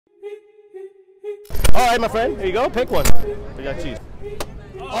All right, my friend. Here you go. Pick one. We got cheese.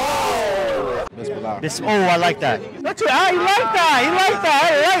 Oh! Oh, I like that. Not too. He liked that. He liked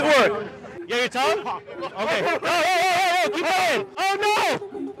that. Right work. Yeah, your tongue? Okay. Oh, keep going. Oh,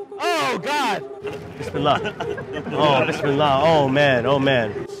 no. Oh, God. Bismillah. Oh, Bismillah. Oh, man. Oh,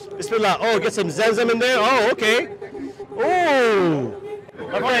 man. Bismillah. Oh, get some Zemzem in there. Oh, okay. Oh.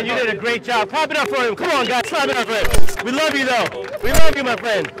 My friend, you did a great job. Clap it up for him. Come on, guys. Clap it up for him. We love you, though. We love you, my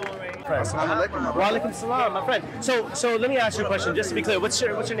friend. Wa alaikum salam, my friend. So let me ask you a question, just to be clear. What's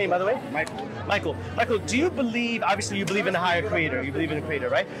your name, by the way? Michael. Michael, do you believe, obviously you believe in a higher creator, you believe in a creator,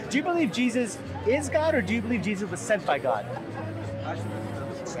 right? Do you believe Jesus is God, or do you believe Jesus was sent by God?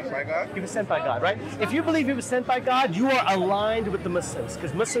 Sent by God? He was sent by God, right? If you believe he was sent by God, you are aligned with the Muslims,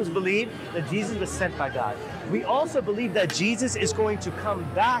 because Muslims believe that Jesus was sent by God. We also believe that Jesus is going to come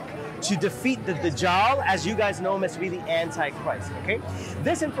back to defeat the Dajjal, as you guys know him as really Antichrist, okay?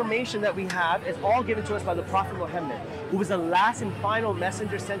 This information that we have is all given to us by the Prophet Muhammad, who was the last and final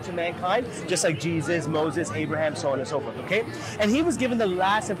messenger sent to mankind, just like Jesus, Moses, Abraham, so on and so forth, okay? And he was given the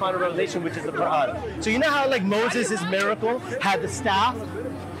last and final revelation, which is the Quran. So you know how like Moses' miracle had the staff?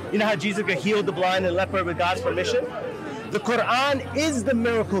 You know how Jesus could heal the blind and leper with God's permission? The Quran is the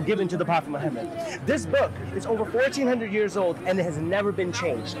miracle given to the Prophet Muhammad. This book is over 1,400 years old and it has never been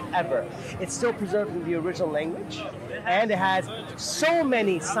changed, ever. It's still preserved in the original language, and it has so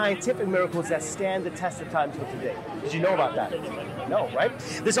many scientific miracles that stand the test of time till today. Did you know about that? No, right?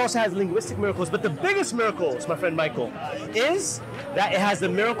 This also has linguistic miracles, but the biggest miracles, my friend Michael, is that it has the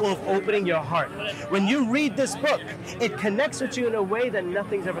miracle of opening your heart. When you read this book, it connects with you in a way that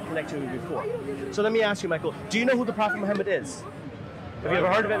nothing's ever connected with you before. So let me ask you, Michael, do you know who the Prophet Muhammad is? Have you ever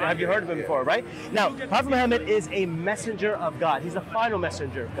heard of him? Have you heard of him before, right? Now, Prophet Muhammad is a messenger of God. He's the final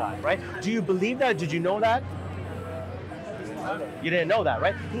messenger of God, right? Do you believe that? Did you know that? You didn't know that,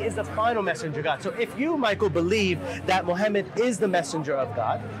 right? He is the final messenger of God. So if you, Michael, believe that Muhammad is the messenger of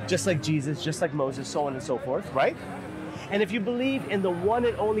God, just like Jesus, just like Moses, so on and so forth, right? And if you believe in the one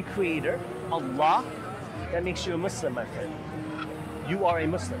and only creator, Allah, that makes you a Muslim, my friend. You are a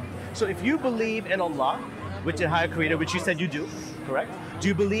Muslim. So if you believe in Allah, which is a higher creator, which you said you do, correct? Do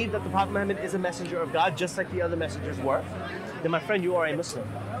you believe that the Prophet Muhammad is a messenger of God, just like the other messengers were? Then, my friend, you are a Muslim.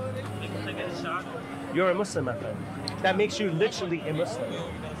 You're a Muslim, my friend. That makes you literally a Muslim.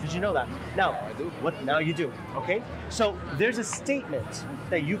 Did you know that? Now, I do. What? Now you do, okay? So there's a statement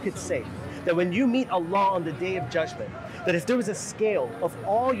that you could say, that when you meet Allah on the Day of Judgment, that if there was a scale of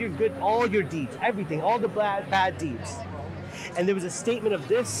all your good, all your deeds, everything, all the bad deeds, and there was a statement of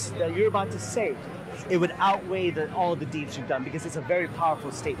this that you're about to say, it would outweigh all the deeds you've done, because it's a very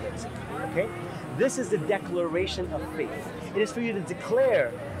powerful statement, okay? This is the declaration of faith. It is for you to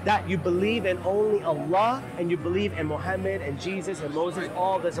declare that you believe in only Allah, and you believe in Muhammad and Jesus and Moses,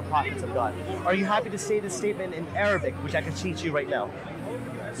 all those are prophets of God. Are you happy to say this statement in Arabic, which I can teach you right now?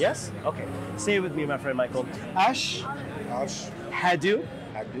 Yes? Okay. Say it with me, my friend Michael. Ashhadu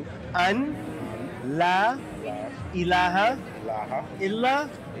an la ilaha illa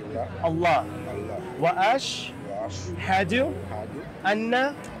Allah wa ashhadu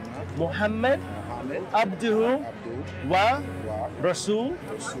anna Muhammad abduhu wa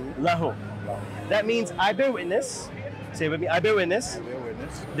rasulahu. That means I bear witness. Say it with me. I bear witness.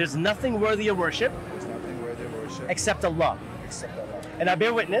 There's nothing worthy of worship except Allah. And I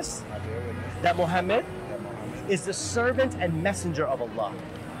bear witness that Muhammad is the servant and messenger of Allah.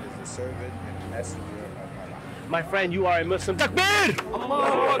 My friend, you are a Muslim. Takbir!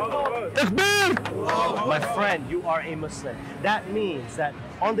 Takbir! My friend, you are a Muslim. That means that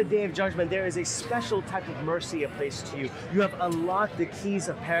on the Day of Judgment, there is a special type of mercy placed to you. You have unlocked the keys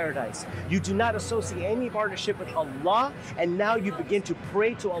of paradise. You do not associate any partnership with Allah, and now you begin to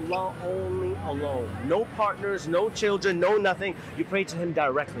pray to Allah only alone. No partners, no children, no nothing. You pray to Him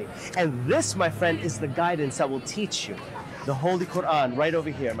directly. And this, my friend, is the guidance that will teach you. The Holy Quran right over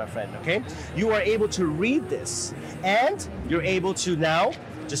here, my friend, okay? You are able to read this, and you're able to now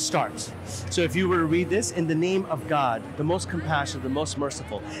just start. So if you were to read this, in the name of God, the most compassionate, the most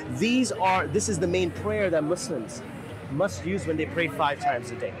merciful, this is the main prayer that Muslims must use when they pray 5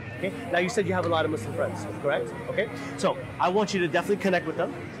 times a day, okay? Now you said you have a lot of Muslim friends, correct? Okay, so I want you to definitely connect with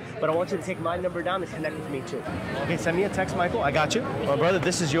them, but I want you to take my number down and connect with me too. Okay, send me a text, Michael. I got you. My brother,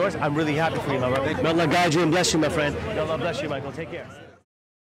 this is yours. I'm really happy for you, my brother. May Allah guide you and bless you, my friend. May Allah bless you, Michael. Take care.